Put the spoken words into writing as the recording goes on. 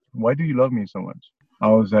why do you love me so much? I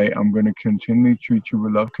was like, I'm going to continually treat you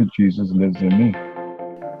with love because Jesus lives in me.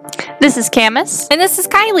 This is Camus. And this is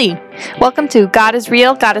Kylie. Welcome to God is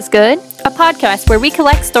Real, God is Good, a podcast where we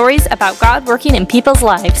collect stories about God working in people's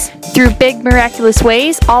lives through big, miraculous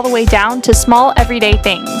ways, all the way down to small, everyday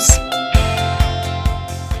things.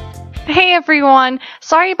 Hey everyone,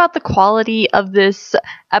 sorry about the quality of this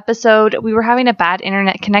episode. We were having a bad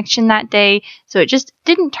internet connection that day, so it just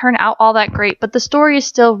didn't turn out all that great, but the story is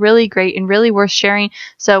still really great and really worth sharing,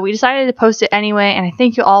 so we decided to post it anyway, and I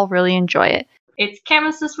think you'll all really enjoy it. It's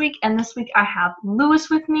Camus this week, and this week I have Lewis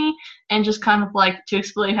with me, and just kind of like to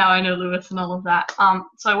explain how I know Lewis and all of that.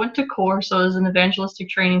 So I went to CORE, so it was an evangelistic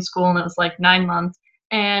training school, and it was like 9 months,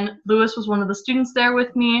 and Lewis was one of the students there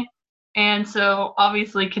with me, and so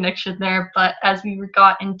obviously connection there, but as we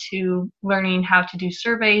got into learning how to do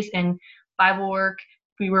surveys and Bible work,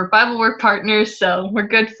 we were Bible work partners, so we're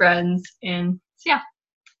good friends, and so yeah.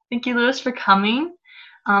 Thank you, Lewis, for coming.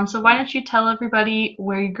 So why don't you tell everybody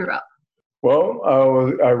where you grew up? Well,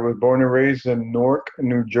 I was born and raised in Newark,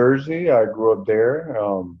 New Jersey. I grew up there.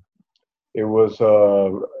 It was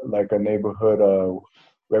like a neighborhood,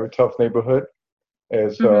 very tough neighborhood.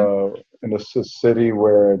 It's in a city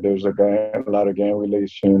where there's a lot of gang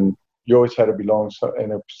relation. You always had to belong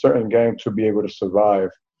in a certain gang to be able to survive.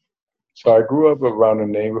 So I grew up around a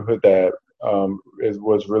neighborhood that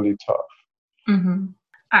was really tough. Mm-hmm.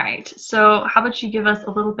 All right. So how about you give us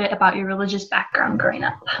a little bit about your religious background growing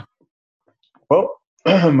up? Well,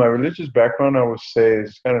 my religious background, I would say,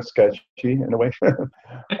 is kind of sketchy in a way.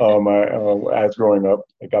 As growing up,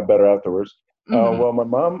 it got better afterwards. Well, my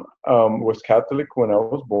mom was Catholic when I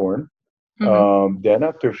was born. Then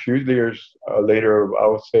after a few years later, I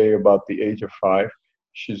would say about the age of 5,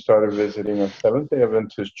 she started visiting a Seventh-day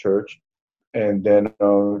Adventist church. And then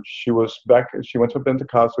she went to a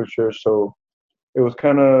Pentecostal church, so it was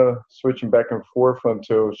kind of switching back and forth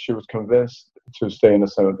until she was convinced to stay in the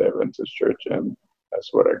Seventh-day Adventist church, and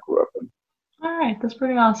that's what I grew up in. All right, that's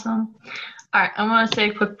pretty awesome. All right, I'm going to say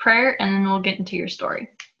a quick prayer, and then we'll get into your story.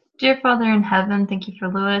 Dear Father in heaven, thank you for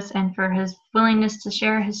Lewis and for his willingness to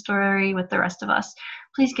share his story with the rest of us.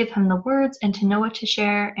 Please give him the words and to know what to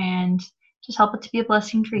share, and just help it to be a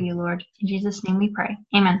blessing for you, Lord. In Jesus' name we pray.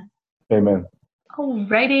 Amen. Amen.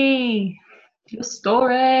 Alrighty, your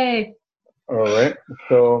story. All right.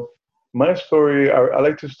 So my story, I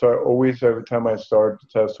like to start always every time I start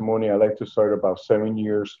the testimony, I like to start about 7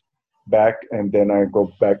 years back, and then I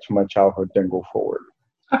go back to my childhood, then go forward.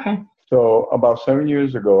 Okay. So about 7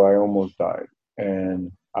 years ago, I almost died.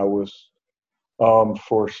 And I was,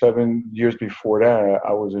 for 7 years before that,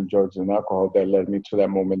 I was in drugs and alcohol that led me to that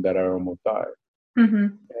moment that I almost died.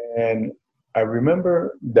 And I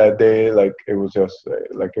remember that day like it was yesterday,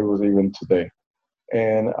 like it was even today.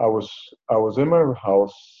 And I was in my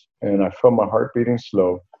house, and I felt my heart beating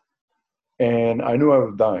slow, and I knew I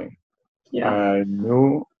was dying. Yeah. I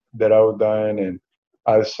knew that I was dying, and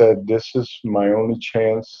I said, "This is my only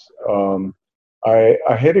chance." I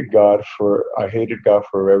hated God for a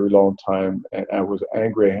very long time, and I was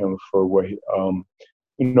angry at Him for what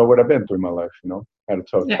what I've been through in my life. I had a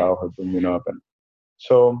tough childhood growing up, and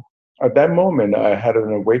so at that moment, I had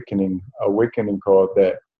an awakening call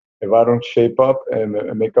that if I don't shape up and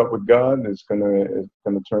make up with God, it's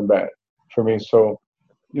gonna turn bad for me. So,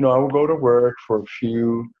 I would go to work for a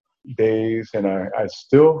few days, and I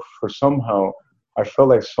still, for somehow, I felt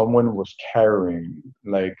like someone was carrying,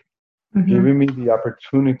 like giving me the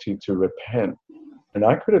opportunity to repent. And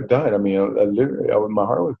I could have died. I mean, I literally, my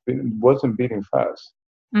heart wasn't beating fast.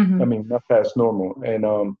 I mean, not fast, normal. And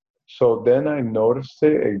so then I noticed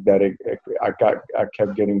that I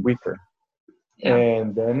kept getting weaker. Yeah.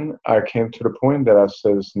 And then I came to the point that I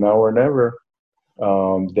says, now or never.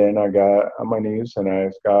 Then I got on my knees and I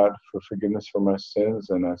asked God for forgiveness for my sins.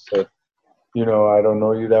 And I said, I don't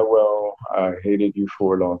know you that well. I hated you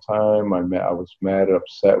for a long time. I was mad,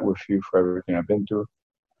 upset with you for everything I've been through.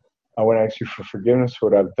 I want to ask you for forgiveness for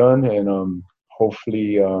what I've done, and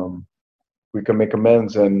hopefully we can make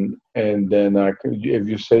amends. And then if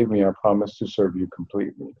you save me, I promise to serve you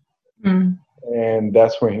completely. And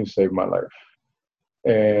that's when He saved my life.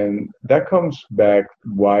 And that comes back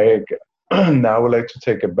why now I would like to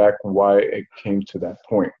take it back why it came to that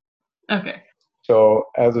point. Okay. So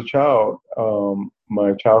as a child,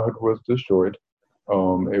 my childhood was destroyed. I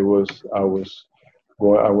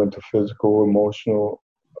went to physical, emotional,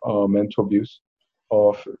 mental abuse,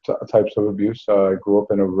 of types of abuse. I grew up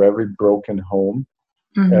in a very broken home.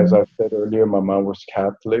 As I said earlier, my mom was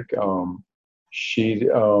Catholic.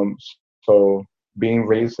 So being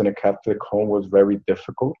raised in a Catholic home was very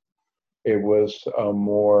difficult. It was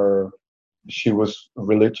more She was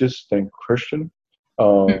religious and Christian.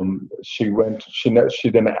 She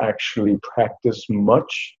didn't actually practice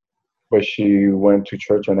much, but she went to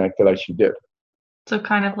church and acted like she did. So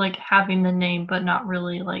kind of like having the name, but not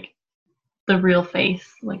really like the real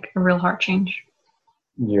faith, like a real heart change.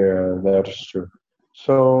 Yeah, that is true.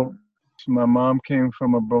 So my mom came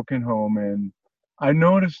from a broken home, and I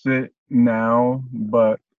noticed it now,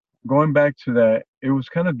 but going back to that, it was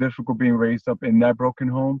kind of difficult being raised up in that broken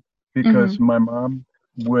home Mm-hmm. because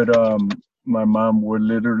would my mom would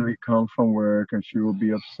literally come from work and she would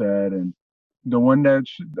be upset, and the one that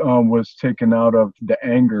was taken out of the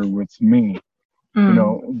anger was me. You Mm.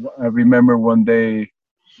 know, I remember one day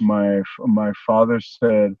my father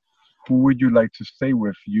said, "Who would you like to stay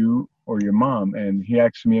with, you or your mom?" And he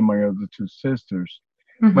asked me and my other two sisters.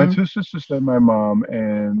 My Mm-hmm. two sisters said my mom,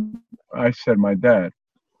 and I said my dad.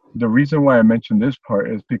 The reason why I mentioned this part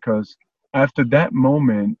is because after that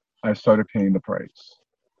moment, I started paying the price.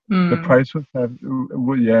 The Mm. price was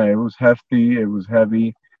yeah, it was hefty. It was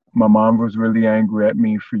heavy. My mom was really angry at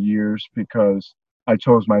me for years because I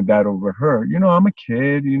chose my dad over her. You know, I'm a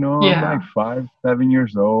kid. You know, I'm like Yeah. 5, 7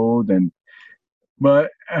 years old, and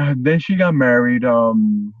but then she got married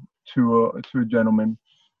to a gentleman.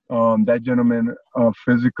 That gentleman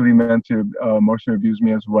physically, mentally, emotionally abused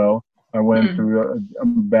me as well. I went Mm. through a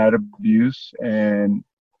bad abuse, and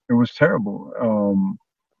it was terrible.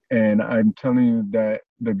 And I'm telling you that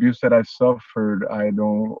the abuse that I suffered, I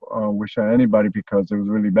don't wish on anybody because it was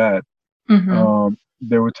really bad. Mm-hmm.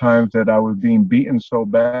 There were times that I was being beaten so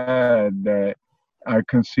bad that I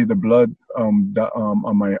couldn't see the blood on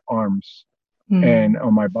my arms Mm. and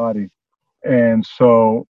on my body. And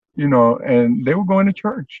so, you know, and they were going to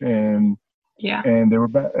church, Yeah. and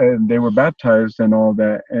they were baptized and all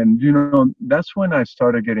that. And you know, that's when I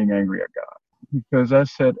started getting angry at God because I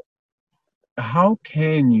said, how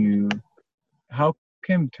can you? How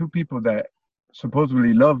can two people that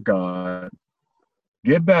supposedly love God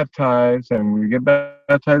get baptized, and we get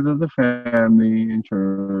baptized as a family in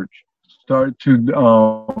church, start to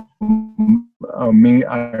me,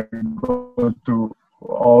 I go through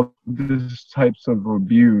all these types of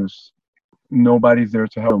abuse. Nobody's there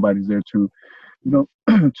to help. Nobody's there to, you know,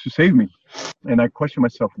 to save me. And I question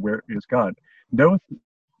myself, where is God? There was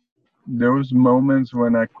there was moments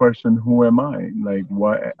when I questioned, who am I? Like,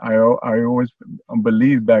 what? I always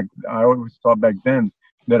believed back. I always thought back then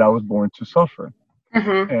that I was born to suffer.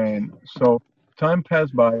 Mm-hmm. And so time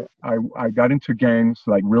passed by. I got into gangs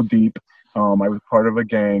like real deep. I was part of a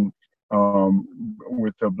gang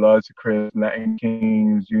with the Bloods, the Crips, Latin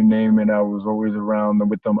Kings, you name it. I was always around them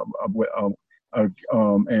with them,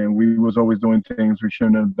 and we was always doing things we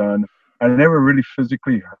shouldn't have done. I never really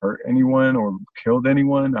physically hurt anyone or killed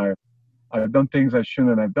anyone. I've done things I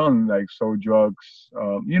shouldn't have done, like sold drugs,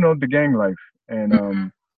 you know, the gang life,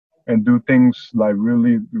 and do things like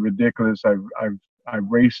really ridiculous. I've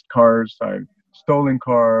raced cars, I've stolen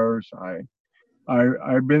cars,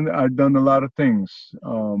 I've done a lot of things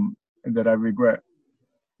that I regret.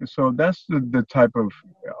 So that's the type of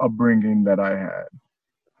upbringing that I had,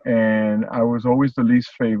 and I was always the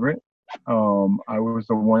least favorite. I was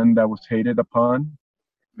the one that was hated upon,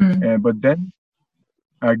 Mm. and but then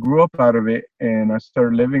I grew up out of it, and I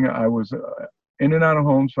started living. I was in and out of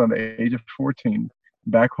homes from the age of 14,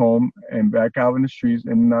 back home and back out in the streets,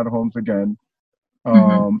 in and out of homes again.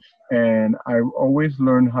 Mm-hmm. And I always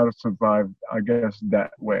learned how to survive, I guess,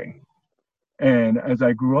 that way. And as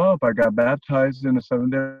I grew up, I got baptized in the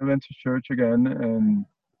Seventh Day Adventist Church again, and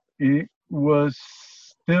it was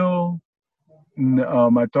still.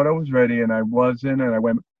 I thought I was ready, and I wasn't, and I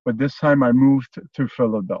went. But this time, I moved to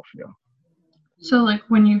Philadelphia. So like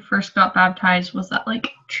when you first got baptized, was that like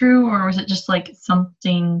true, or was it just like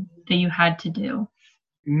something that you had to do?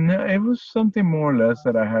 No, it was something more or less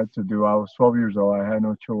that I had to do. I was 12 years old. I had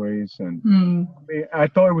no choice, and Mm. I mean, I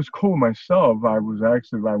thought it was cool myself. I was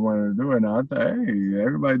actually, if I wanted to do it, and I thought, hey,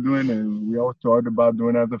 everybody doing it. We all thought about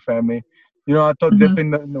doing it as a family. You know, I thought Mm-hmm.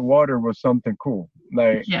 dipping in the water was something cool.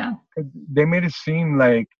 Like, Yeah. 'cause they made it seem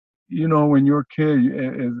like, you know, when you're a kid,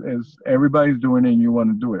 is everybody's doing it and you want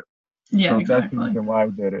to do it. Yeah, So that's the exactly. reason why I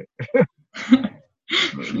did it.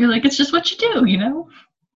 You're like, it's just what you do, you know?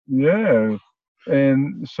 Yeah.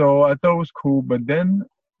 And so I thought it was cool. But then,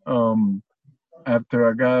 um, after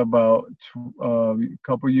I got about a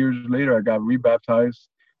couple years later, I got rebaptized,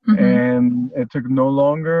 Mm-hmm. and it took no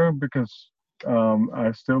longer because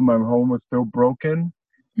my home was still broken.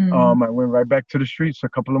 Mm. I went right back to the streets a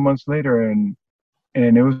couple of months later, and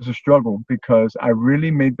it was a struggle because I really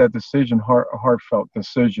made that decision, heartfelt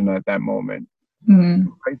decision at that moment. Mm.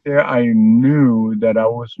 Right there, I knew that I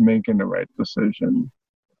was making the right decision.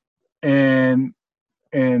 and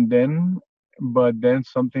then, but then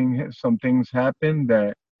some things happened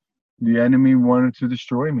that the enemy wanted to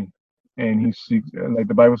destroy me, and he seeks, like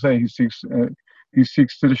the Bible says, he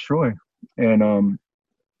seeks to destroy. And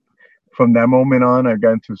from that moment on, I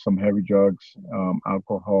got into some heavy drugs,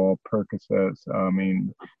 alcohol, Percocets. I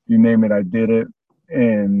mean, you name it, I did it.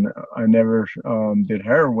 And I never did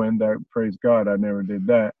heroin. That, praise God, I never did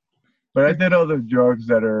that. But I did other drugs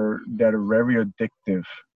that are very addictive.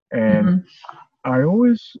 And Mhm. I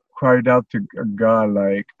always cried out to God,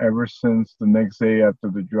 like ever since the next day after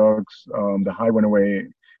the drugs, the high went away.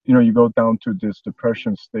 You know, you go down to this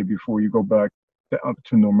depression state before you go back up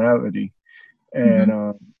to normality. And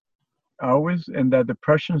Mhm. I always in that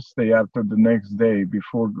depression state after the next day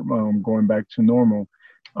before going back to normal.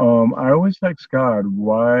 I always ask God,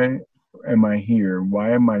 why am I here?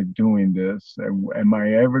 Why am I doing this? Am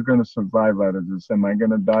I ever going to survive out of this? Am I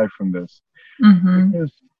going to die from this? Mhm.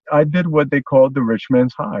 Because I did what they called the rich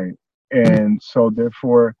man's high. And so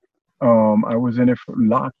therefore, I was in it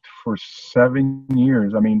locked for 7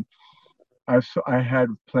 years. I mean, I had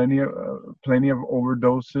plenty of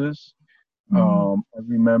overdoses. Mhm. I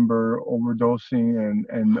remember overdosing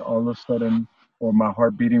and all of a sudden, or my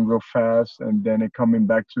heart beating real fast, and then it coming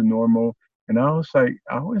back to normal. And I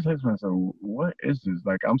always ask myself, what is this?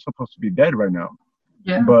 Like, I'm supposed to be dead right now.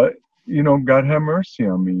 Yeah. But, God had mercy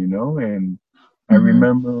on me, and I Mhm.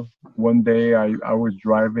 remember one day I was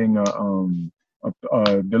driving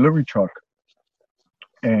a delivery truck,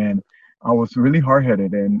 and I was really hard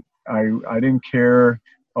headed, and I didn't care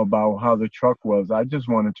about how the truck was. I just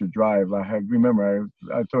wanted to drive. I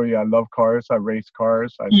told you I love cars. I race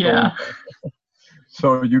cars. I sold. Yeah.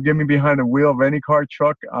 So you get me behind the wheel of any car,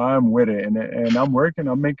 truck, I'm with it, and I'm working.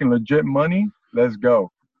 I'm making legit money. Let's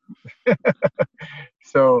go.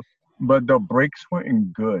 So, but the brakes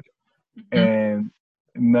weren't good. Mhm. And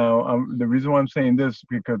now, the reason why I'm saying this,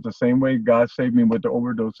 because the same way God saved me with the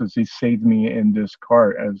overdoses, He saved me in this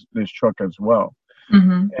car, as this truck as well.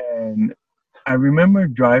 Mhm. And I remember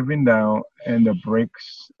driving down, and the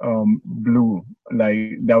brakes blew.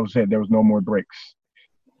 Like, that was it. There was no more brakes.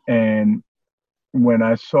 And when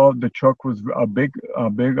I saw the truck was a big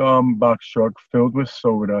box truck filled with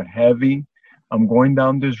soda, heavy. I'm going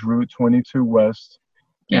down this route 22 West,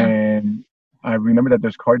 Yeah. and I remember that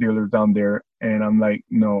there's car dealers down there, and I'm like,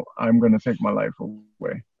 no, I'm gonna take my life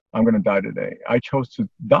away. I'm gonna die today. I chose to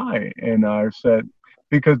die, and I said,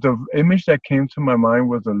 because the image that came to my mind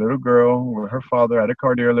was a little girl with her father at a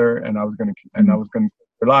car dealer, and I Mhm. was gonna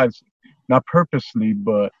take their lives, not purposely,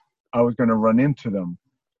 but I was gonna run into them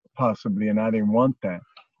possibly, and I didn't want that.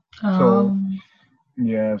 So Um.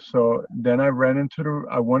 yeah, so then I wanted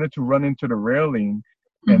to run into the railing,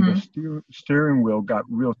 and the Mhm. steering wheel got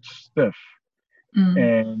real stiff.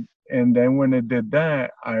 Mhm. And then when it did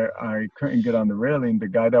that, I couldn't get on the railing. The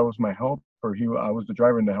guy that was my helper, I was the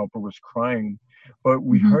driver, and the helper was crying. But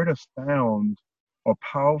we Mhm. heard a sound, a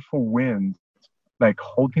powerful wind, like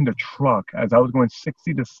holding the truck as I was going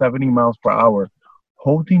 60 to 70 miles per hour,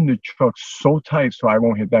 holding the truck so tight so I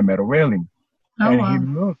won't hit that metal railing. Oh And he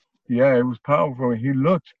wow. looked, yeah, it was powerful. He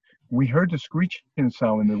looked, we heard the screeching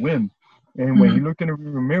sound in the wind. And when he Mhm. looked in the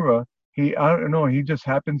rearview mirror, I don't know, he just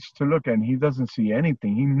happens to look and he doesn't see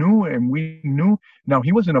anything. He knew, and we knew. Now,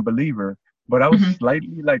 he wasn't a believer, but I was Mhm.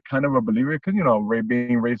 slightly like kind of a believer because,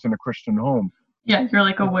 being raised in a Christian home. Yeah, you're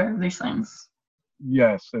like And aware of these things.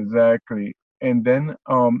 yes, exactly. And then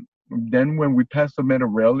when we passed the metal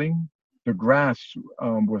railing, the grass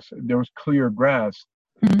there was clear grass,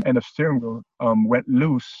 Mhm. and the steering wheel went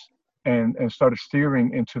loose and started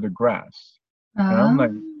steering into the grass. And I'm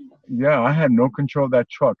like, yeah, I had no control of that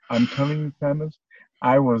truck. I'm telling you, Thomas,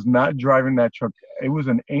 I was not driving that truck. It was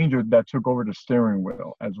an angel that took over the steering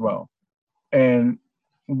wheel as well. And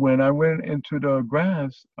when I went into the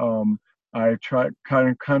grass, I tried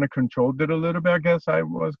kind of controlled it a little bit. I guess I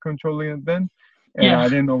was controlling it then, and Yeah. I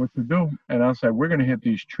didn't know what to do. And I was like, we're gonna hit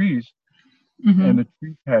these trees, and Mhm. the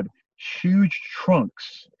trees had huge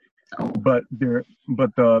trunks, Oh. but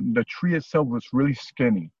the tree itself was really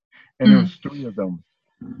skinny, and there Mm. was three of them.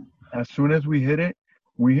 As soon as we hit it,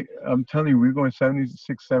 I'm telling you, we were going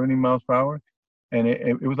 76, 70 miles per hour, and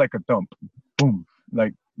it was like a dump, boom,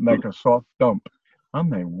 like a soft dump. I'm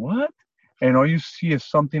like, what? And all you see is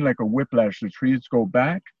something like a whiplash. The trees go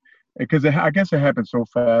back, because I guess it happened so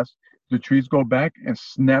fast. The trees go back and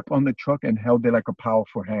snap on the truck and held it like a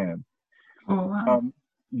powerful hand. Oh wow. Um,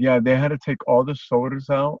 yeah, they had to take all the sodas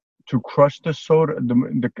out to crush the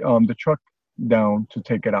truck down to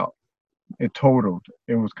take it out. It totaled.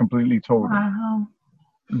 It was completely totaled. Wow.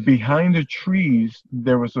 Behind the trees,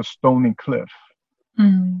 there was a stony cliff.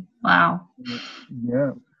 Mm. Wow.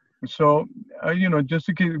 Yeah. So, just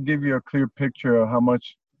to give you a clear picture of how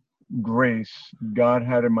much grace God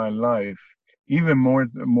had in my life, even more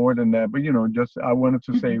than that. But just I wanted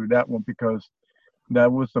to say Mhm. that one because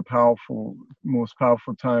that was the most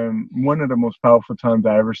powerful time, one of the most powerful times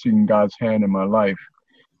I ever seen God's hand in my life.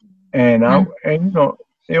 And Mhm.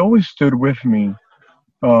 it always stood with me.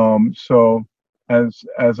 So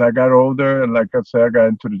as I got older, and like I said, I got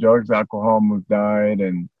into the drugs, alcohol, almost died,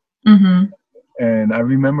 Mhm. and I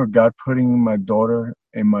remember God putting my daughter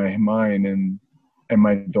in my mind, and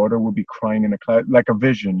my daughter would be crying in the class like a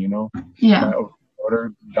vision, my Yeah.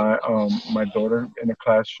 my daughter in the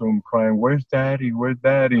classroom crying, "Where's Daddy? Where's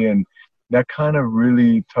Daddy?" And that kind of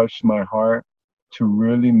really touched my heart to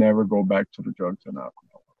really never go back to the drugs and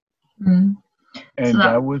alcohol. Mhm. So And that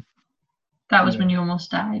that was, that was yeah, when you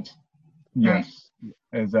almost died, right? yes,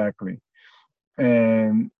 exactly.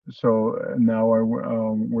 And so now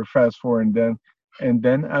we're fast forwarding then, and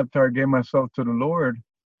then after I gave myself to the Lord,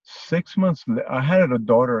 6 months I had a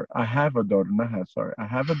daughter. I have a daughter, not had, sorry. I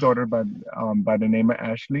have a daughter by the name of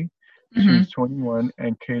Ashley. She's Mhm. 21,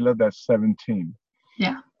 and Kayla, that's 17.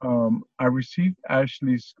 Yeah. I received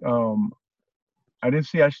Ashley's. I didn't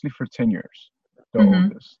see Ashley for 10 years, the Mhm.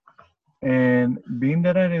 oldest. And being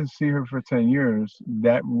that I didn't see her for 10 years,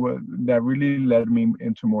 that really led me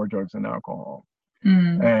into more drugs and alcohol,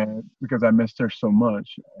 Mhm. and because I missed her so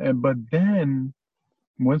much. And but then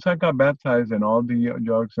once I got baptized and all the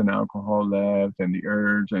drugs and alcohol left and the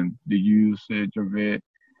urge and the usage of it,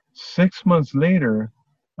 6 months later,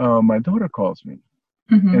 my daughter calls me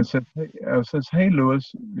and Mhm. says, "Hey,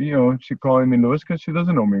 Lewis," she calling me Lewis because she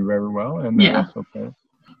doesn't know me very well, and Yeah. that's okay.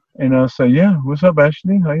 And I say, "Yeah, what's up,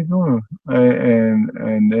 Ashley? How you doing?"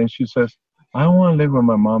 And then she says, "I don't want to live with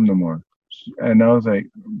my mom no more." And I was like,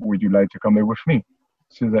 "Would you like to come live with me?"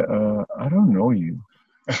 She's like, "I don't know you."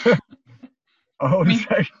 I I was mean,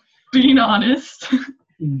 like, being honest.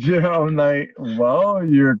 "Yeah." I'm like, "Well,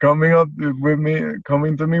 you're coming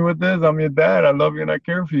to me with this. I'm your dad. I love you and I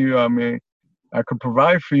care for you. I mean, I could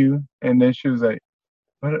provide for you." And then she was like,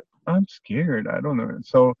 "But I'm scared. I don't know."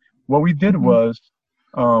 So what we did Mhm. was,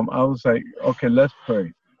 I was like, "Okay, let's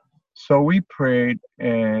pray." So we prayed,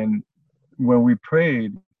 and when we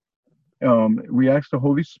prayed, we asked the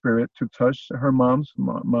Holy Spirit to touch her mom's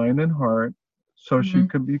mind and heart so she Mhm.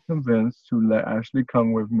 could be convinced to let Ashley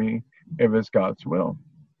come with me if it's God's will.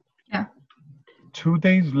 Yeah. 2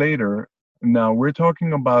 days later, now we're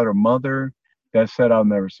talking about a mother that said, "I'll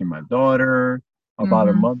never see my daughter," about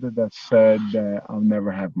a Mhm. mother that said that I'll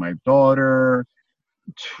never have my daughter.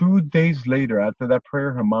 2 days later, after that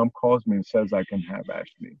prayer, her mom calls me and says, "I can have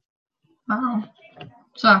Ashley." Wow.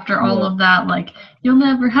 So after all Yeah, of that, like, you'll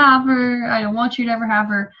never have her. I don't want you to ever have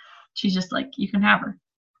her. She's just like, you can have her.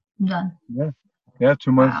 I'm done. yeah, yeah.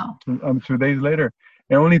 2 months, Wow. 2 days later.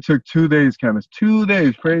 It only took 2 days, Camus. 2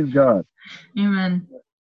 days, praise God. Amen.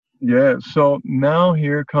 Yeah, so now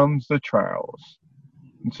here comes the trials.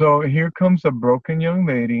 So here comes a broken young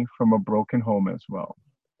lady from a broken home as well.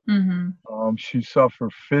 Mhm. She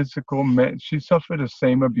suffered she suffered the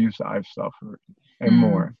same abuse I've suffered and Mhm.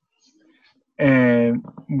 more. And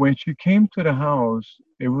when she came to the house,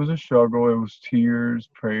 it was a struggle. It was tears,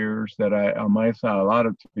 prayers that on my side, a lot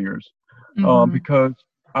of tears, Mhm. because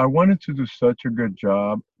I wanted to do such a good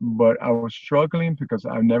job, but I was struggling because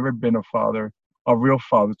I've never been a real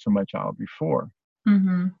father to my child before.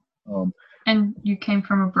 Mhm. Um, And you came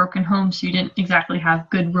from a broken home, so you didn't exactly have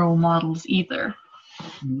good role models either.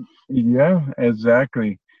 yeah,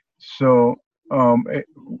 exactly. So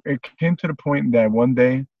it came to the point that one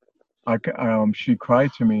day she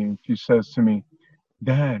cried to me. She says to me,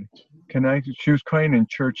 "Dad, can I?" She was crying in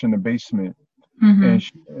church in the basement, Mhm.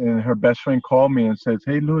 and her best friend called me and says,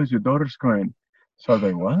 "Hey, Louis, your daughter's crying." So I was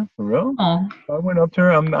like, "What? For real?" Oh. So I went up to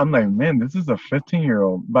her. I'm like, "Man, this is a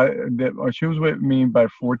 15-year-old." She was with me by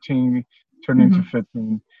 14, turning to Mhm.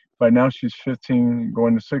 15. By now she's 15,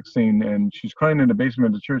 going to 16, and she's crying in the basement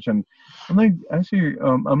of the church. And I'm like, actually,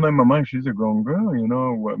 I'm like, my mind, she's a grown girl,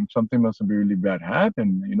 something must have really bad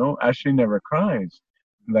happened. Ashley never cries,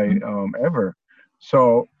 like ever.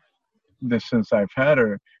 So this since I've had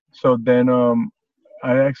her. So then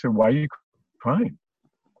I asked her, "Why are you crying?"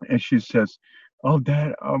 And she says, "Oh, Dad, I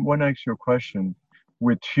want to ask you a question," with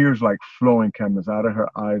tears like flowing, Candace, out of her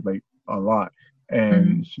eyes, like a lot. And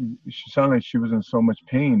Mhm. she sounded like she was in so much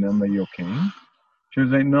pain. I'm like, "You okay?" She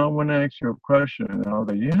was like, "No, I want to ask you a question." And I was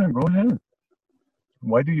like, "Yeah, go ahead.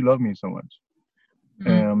 Why do you love me so much?"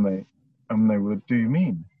 And Mhm. I'm like, "What do you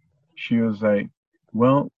mean?" She was like,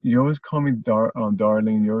 "Well, you always call me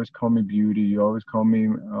darling. You always call me beauty. You always call me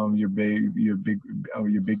your baby, your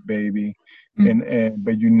big baby, Mhm. and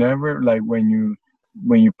but you never like when you."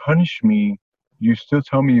 when you punish me, you still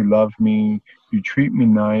tell me you love me. You treat me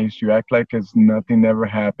nice. You act like it's nothing ever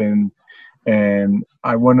happened. And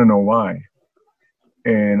I want to know why.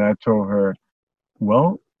 And I told her,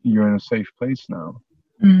 well, you're in a safe place now.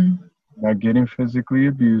 Mm. You're not getting physically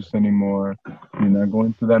abused anymore. You're not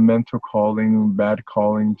going through that mental calling, bad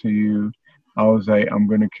calling to you. I was like, I'm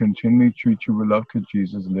going to continually treat you with love because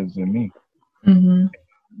Jesus lives in me. Mm-hmm.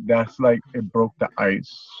 That's like it broke the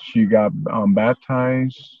ice. She got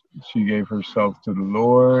baptized. She gave herself to the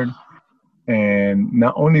Lord. And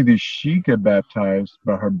not only did she get baptized,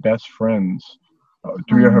 but her best friends,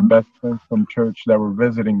 three of her best friends from church that were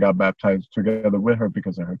visiting got baptized together with her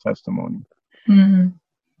because of her testimony. Mm-hmm.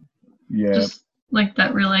 Yeah. Just like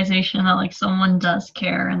that realization that like someone does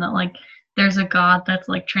care and that like there's a God that's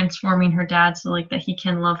like transforming her dad so like that he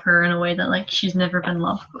can love her in a way that like she's never been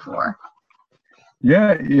loved before.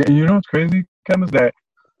 Yeah. You know what's crazy, Kim, is that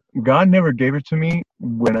God never gave it to me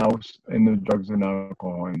when I was in the drugs and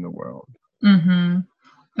alcohol in the world. Mm-hmm.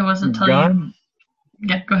 It wasn't until God,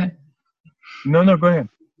 Yeah, go ahead. no, go ahead.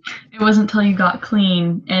 It wasn't until you got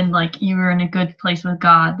clean and like you were in a good place with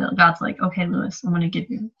God that God's like, okay, Lewis, I'm gonna give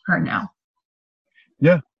you her now.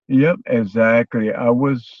 Yeah, yep, exactly. I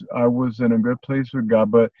was in a good place with God,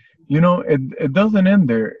 but you know, it doesn't end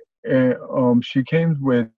there. She came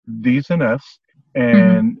with D's and F's,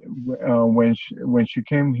 Mm-hmm. and when she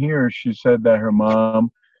came here, she said that her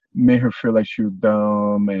mom made her feel like she was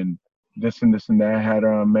dumb and this and that. Had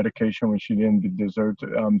her on medication when she didn't deserve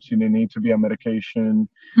to. She didn't need to be on medication.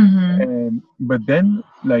 Mm-hmm. And but then,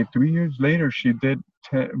 like 3 years later, she did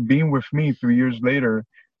being with me. 3 years later,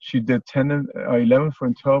 she did 11th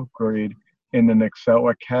and 12th grade in an Excel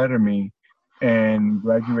Academy, and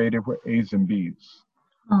graduated with A's and B's.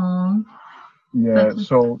 Aww. Yeah, That's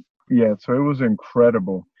so it was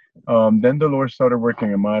incredible. Then the Lord started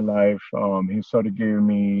working in my life. He started giving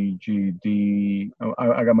me GED.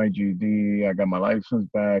 I got my GED. I got my license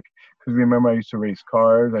back. Because remember, I used to race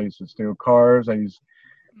cars. I used to steal cars. I used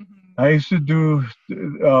to do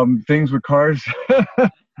things with cars.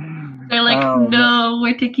 They're like, no,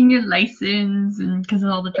 we're taking your license, and because of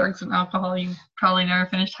all the drugs and alcohol, you probably never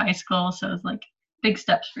finished high school, so it's like big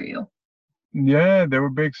steps for you. Yeah, there were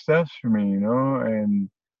big steps for me, and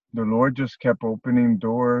the Lord just kept opening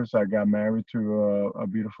doors. I got married to a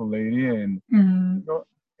beautiful lady, and Mm-hmm.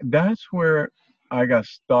 that's where I got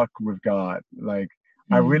stuck with God. Like,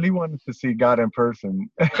 I really wanted to see God in person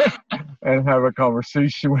and have a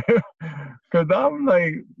conversation with him. Because I'm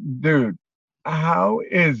like, dude, how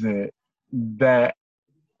is it that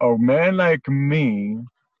a man like me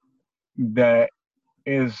that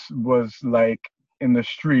was like in the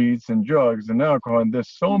streets and drugs and alcohol, and there's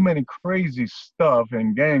so many crazy stuff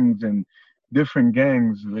and gangs and different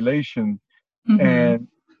gangs relation, Mm-hmm.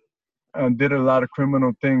 and did a lot of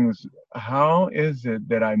criminal things. How is it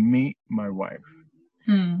that I meet my wife?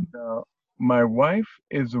 Mm-hmm. Now, my wife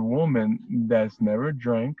is a woman that's never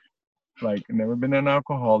drank, like never been an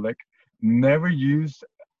alcoholic, never used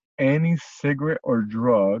any cigarette or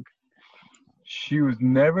drug. She was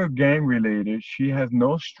never gang related. She has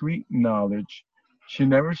no street knowledge. She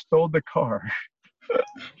never stole the car.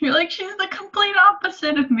 You're like, she's the complete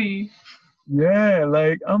opposite of me. Yeah,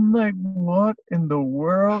 like I'm like, what in the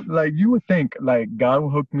world? Like you would think like God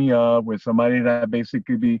would hook me up with somebody that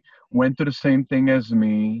basically went through the same thing as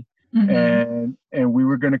me, Mm-hmm. and we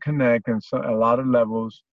were gonna connect on a lot of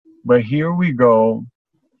levels. But here we go,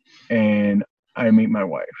 and I meet my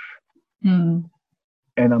wife, Mm-hmm.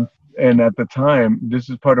 and at the time, this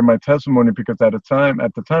is part of my testimony because at the time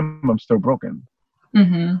I'm still broken.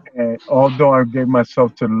 Mm-hmm. And although I gave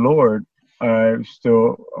myself to the Lord, I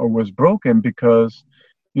still was broken because,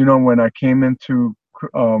 when I came into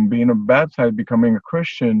being a baptized, becoming a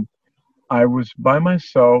Christian, I was by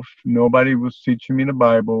myself. Nobody was teaching me the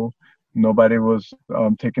Bible. Nobody was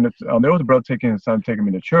taking it. There was a brother taking his time taking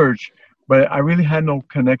me to church, but I really had no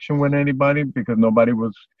connection with anybody because nobody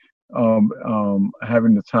was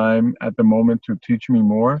having the time at the moment to teach me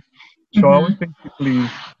more. So I was Mm-hmm. basically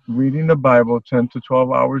reading the Bible 10 to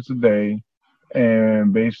 12 hours a day,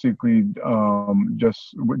 and basically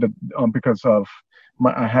just because of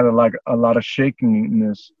I had a lot of shaking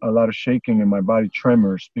in my body,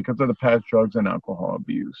 tremors because of the past drugs and alcohol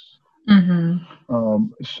abuse. Mm-hmm.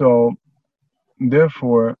 So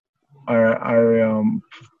therefore, going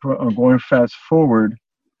fast forward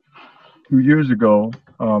 2 years ago,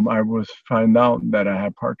 I was find out that I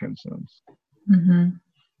had Parkinson's, Mm-hmm.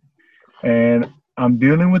 and I'm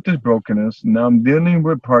dealing with this brokenness. Now I'm dealing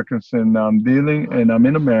with Parkinson. Now I'm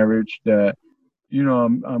in a marriage that,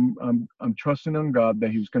 I'm trusting on God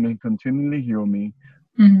that He's going to continually heal me.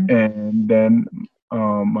 Mm-hmm. And then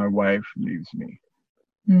my wife leaves me.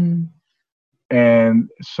 Mm. And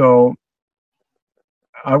so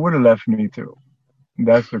I would have left me too.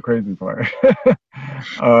 That's the crazy part.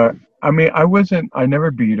 uh, I mean, I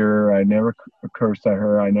never beat her. I never cursed at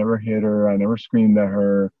her. I never hit her. I never screamed at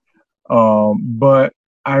her. But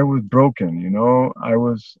I was broken, I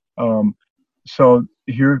was, so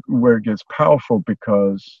here where it gets powerful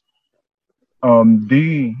because,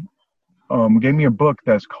 Dee, gave me a book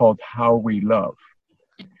that's called How We Love.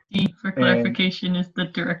 D, for And clarification, is the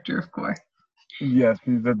director of CORE. yes,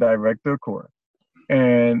 he's the director of CORE.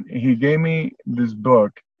 And he gave me this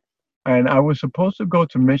book, and I was supposed to go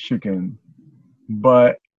to Michigan,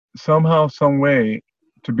 but somehow, some way,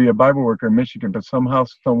 to be a Bible worker in Michigan, but somehow,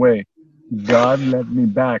 some way, God led me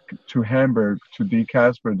back to Hamburg to Dee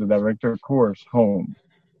Casper, the director of CORE's home.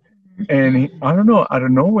 And I don't know, out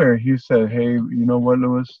of nowhere, he said, "Hey, you know what,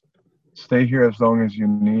 Lewis? Stay here as long as you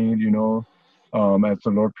need, as the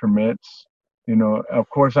Lord permits." Of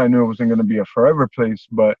course, I knew it wasn't going to be a forever place,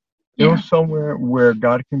 but it Yeah. was somewhere where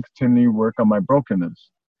God can continue to work on my brokenness.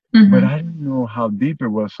 But I didn't know how deep it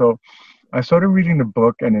was. So I started reading the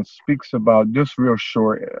book, and it speaks about, just real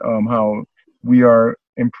short, how we are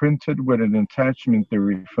imprinted with an attachment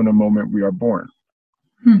theory from the moment we are born.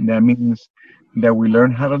 That means that we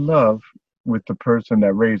learn how to love with the person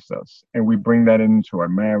that raised us, and we bring that into our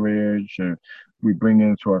marriage, and we bring it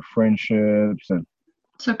into our friendships, and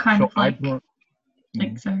So kind so of like,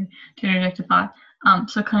 Mhm. sorry to interject a thought.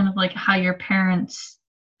 So kind of like how your parents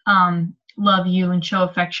love you and show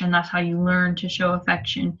affection. That's how you learn to show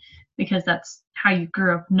affection because that's how you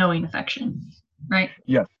grew up knowing affection, right?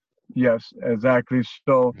 Yes, yes, exactly.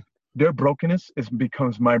 So their brokenness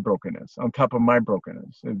becomes my brokenness on top of my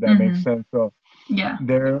brokenness, if that makes sense. So Yeah.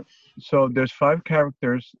 there's five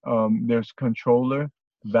characters. There's controller,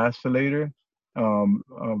 vacillator,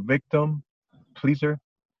 victim, pleaser,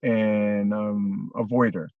 and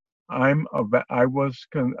avoider.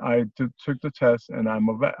 Took the test, and I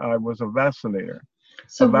was a vacillator. A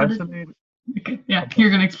So what is? vacillator. Okay, yeah, you're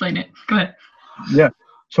gonna explain it. Go ahead. Yeah.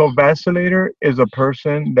 So vacillator is a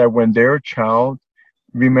person that when they're a child,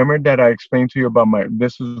 remember that I explained to you about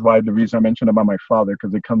this is why the reason I mentioned about my father,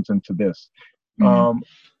 because it comes into this. Um,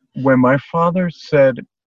 when my father said,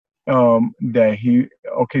 that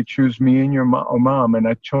okay, choose me and your mom, and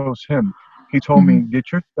I chose him. He told me,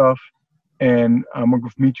 get your stuff, and I'm gonna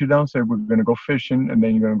meet you downstairs. We're gonna go fishing, and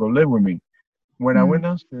then you're gonna go live with me. When I went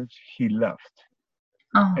downstairs, he left,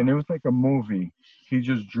 Oh. and it was like a movie. He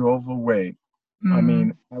just drove away. I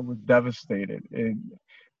mean, I was devastated. Yeah.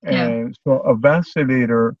 And so a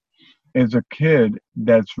vacillator is a kid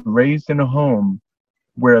that's raised in a home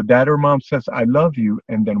where dad or mom says, "I love you,"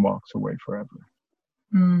 and then walks away forever.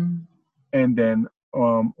 And then,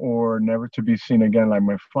 or never to be seen again, like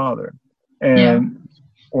my father. Yeah. And,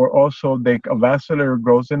 or also, a vacillator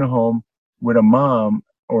grows in a home with a mom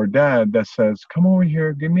or dad that says, "Come over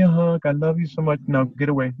here, give me a hug. I love you so much. Now get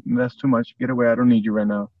away. That's too much. Get away. I don't need you right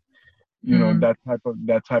now." That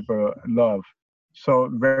type of love. So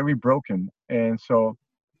very broken. And so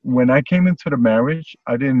when I came into the marriage,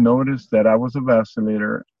 I didn't notice that I was a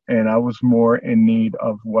vacillator, and I was more in need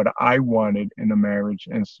of what I wanted in a marriage,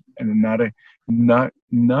 and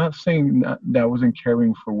not saying that I wasn't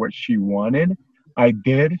caring for what she wanted. I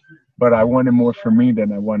did, but I wanted more for me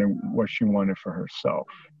than I wanted what she wanted for herself.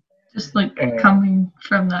 Just like And coming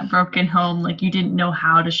from that broken home, like you didn't know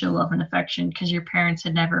how to show love and affection because your parents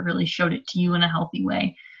had never really showed it to you in a healthy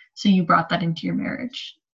way. So you brought that into your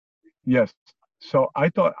marriage. yes. So I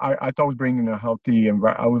thought I was bringing a healthy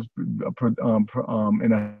environment. I was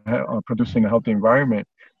producing a healthy environment,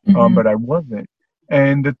 but I wasn't.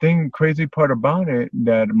 And the crazy part about it,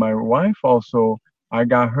 that my wife also, I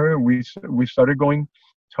got her. We started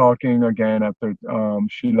talking again after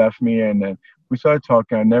she left me, and then we started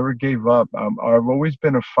talking. I never gave up. I've always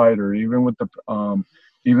been a fighter, even with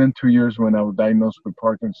even 2 years when I was diagnosed with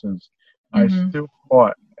Parkinson's. I still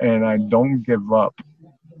fought, and I don't give up.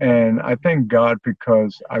 And I thank God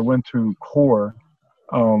because I went to CORE,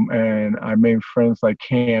 and I made friends like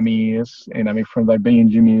Cammy's, and I made friends like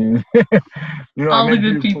Benjamin. I All the met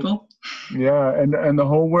good beautiful. people. Yeah, and the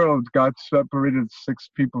whole world got separated 6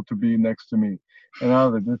 people to be next to me, and I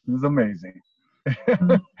was like, this is amazing.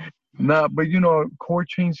 Nah, but CORE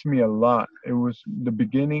changed me a lot. It was the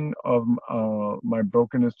beginning of my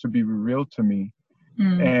brokenness to be revealed to me,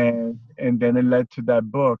 and then it led to that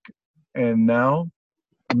book, and now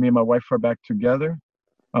me and my wife are back together.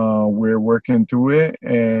 We're working through it,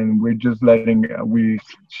 and we're just letting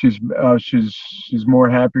she's more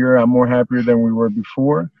happier. I'm more happier than we were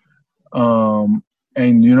before. And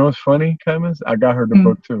it's funny, Clemens, I got her the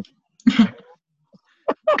book too.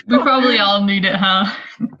 We probably all need it, huh?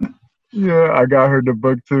 Yeah, I got her the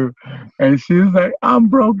book too. And she's like, I'm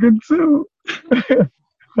broken too.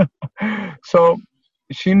 So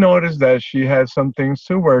she noticed that she had some things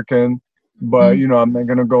to work in, but Mhm. I'm not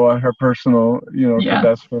gonna go on her personal, because Yeah.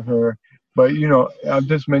 that's for her. But I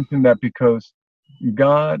just mentioned that because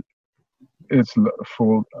God is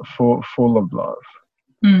full of love,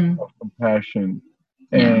 Mm. of compassion,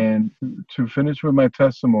 Yeah. and to finish with my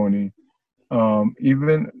testimony,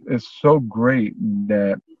 even it's so great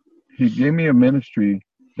that He gave me a ministry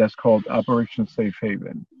that's called Operation Safe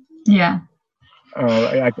Haven. Yeah.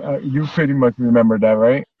 You pretty much remember that,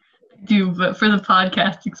 right? Do, but for the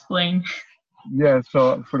podcast, explain. Yeah,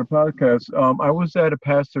 so for the podcast, I was at a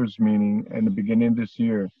pastor's meeting in the beginning of this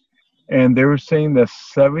year, and they were saying that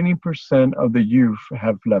 70% of the youth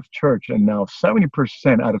have left church, and now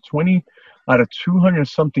 70% out of 200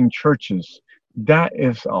 something churches, that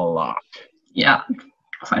is a lot. Yeah,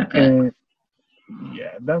 quite a bit. And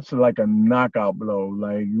yeah, that's like a knockout blow.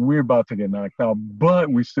 Like we're about to get knocked out, but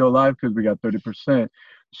we still alive because we got 30%.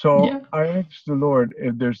 So Yeah. I asked the Lord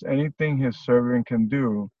if there's anything His servant can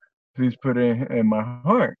do, please put it in my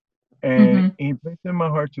heart. And Mm-hmm. He placed in my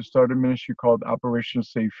heart to start a ministry called Operation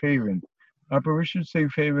Safe Haven. Operation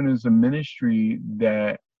Safe Haven is a ministry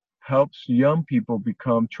that trains young people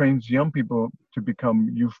to become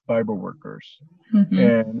youth Bible workers. Mm-hmm.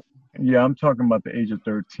 And yeah, I'm talking about the age of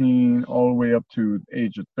 13 all the way up to the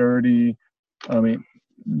age of 30. I mean,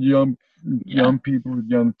 young Yeah. people,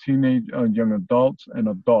 young adults and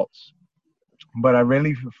adults. But I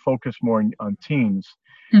really focus more on teens.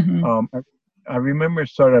 Mm-hmm. I remember it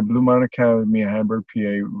started at Blue Mountain Academy in Hamburg,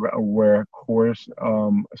 PA, where Chorus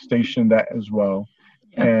stationed that as well.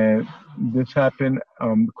 Yeah. And this happened,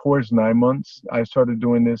 core is 9 months. I started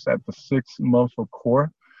doing this at the 6th month of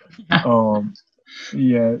core. Yeah.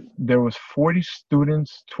 Yeah, there was 40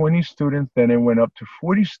 students, 20 students, then it went up to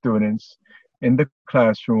 40 students in the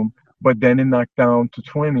classroom, but then it knocked down to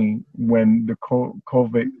 20 when the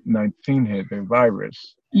COVID-19 hit, the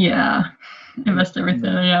virus. Yeah. It messed everything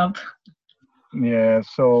up. Yeah,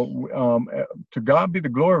 so to God be the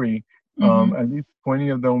glory. Mm-hmm. At least 20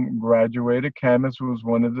 of them graduated. Camus was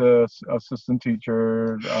one of the assistant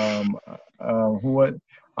teachers. Who was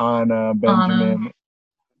Anna Benjamin?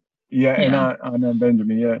 Yeah, and Yeah. Anna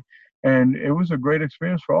Benjamin. Yeah, and it was a great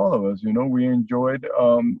experience for all of us. We enjoyed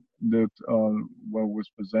the what was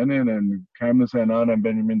presented, and Camus and Anna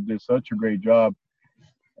Benjamin did such a great job,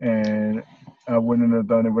 and I wouldn't have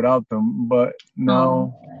done it without them. But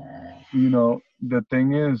now, the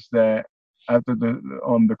thing is that after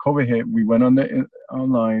the COVID hit, we went on the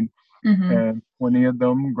online, Mm-hmm. and 20 of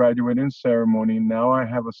them graduated in ceremony. Now I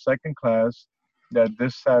have a second class that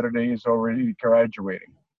this Saturday is already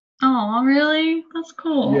graduating. Oh, really? That's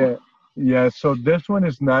cool. Yeah, yeah. So this one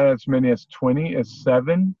is not as many as 20. It's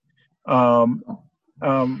 7. Um,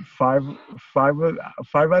 five, five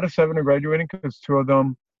out of 7 are graduating because 2 of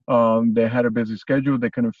them they had a busy schedule, they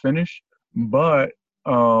couldn't finish. But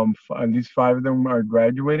at least 5 of them are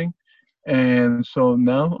graduating, and so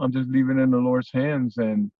now I'm just leaving it in the Lord's hands.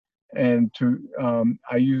 And to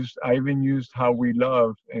I even used How We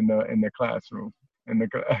Love in the classroom, in the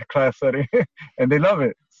class setting, and they love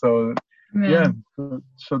it. So yeah,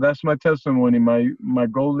 so that's my testimony. My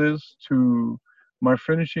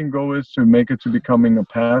finishing goal is to make it to becoming a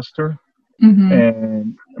pastor, Mm-hmm.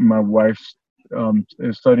 and my wife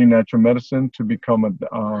is studying natural medicine to become a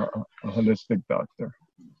holistic doctor.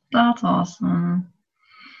 That's awesome.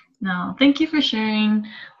 No, thank you for sharing,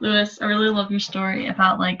 Lewis. I really love your story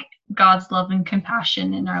about like God's love and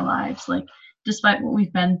compassion in our lives. Like, despite what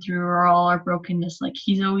we've been through or all our brokenness, like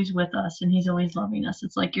He's always with us and He's always loving us.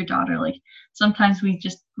 It's like your daughter. Like sometimes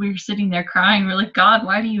we're sitting there crying. We're like, God,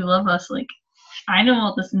 why do you love us? Like, I know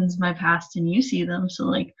all the sins of my past and you see them. So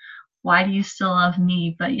like, why do you still love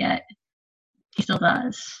me? But yet He still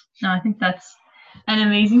does. No, I think that's an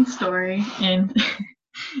amazing story, and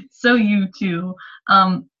so you too.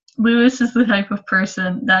 Lewis is the type of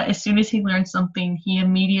person that as soon as he learns something, he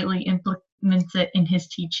immediately implements it in his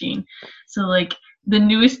teaching. So like the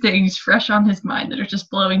newest things fresh on his mind that are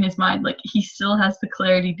just blowing his mind, like he still has the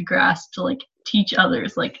clarity to grasp to like teach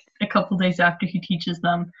others like a couple days after he teaches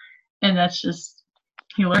them. And that's just,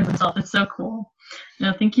 he learns himself. It's so cool.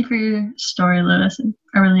 No, thank you for your story, Lewis. And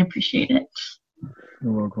I really appreciate it.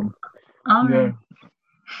 You're welcome. All Yeah. right.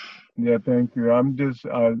 Yeah, thank you. I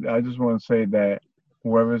just want to say that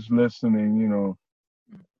whoever's listening,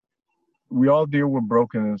 we all deal with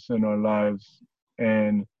brokenness in our lives.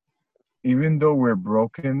 And even though we're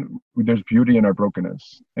broken, there's beauty in our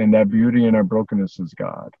brokenness. And that beauty in our brokenness is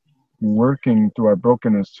God working through our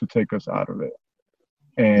brokenness to take us out of it.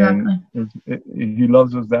 And he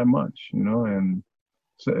loves us that much, you know. And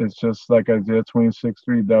so it's just like Isaiah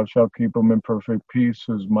 26:3, thou shalt keep them in perfect peace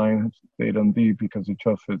whose mind has stayed on thee because he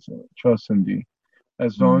trusts in thee.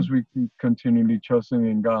 As long as we keep continually trusting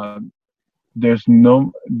in God, there's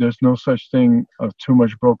no such thing of too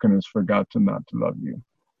much brokenness for God to not to love you.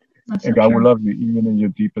 And God will love you even in your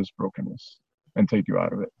deepest brokenness and take you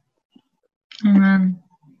out of it. Amen.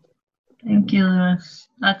 Thank you, Lewis.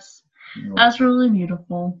 That's really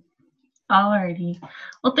beautiful. Alrighty.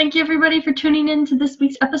 Well, thank you everybody for tuning in to this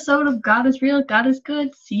week's episode of God is Real, God is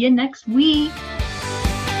Good. See you next week.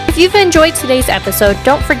 If you've enjoyed today's episode,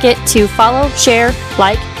 don't forget to follow, share,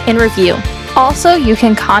 like, and review. Also, you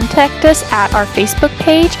can contact us at our Facebook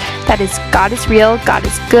page, that is God is Real, God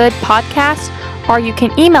is Good podcast, or you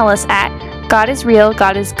can email us at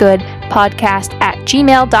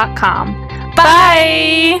godisrealgodisgoodpodcast@gmail.com.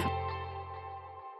 Bye!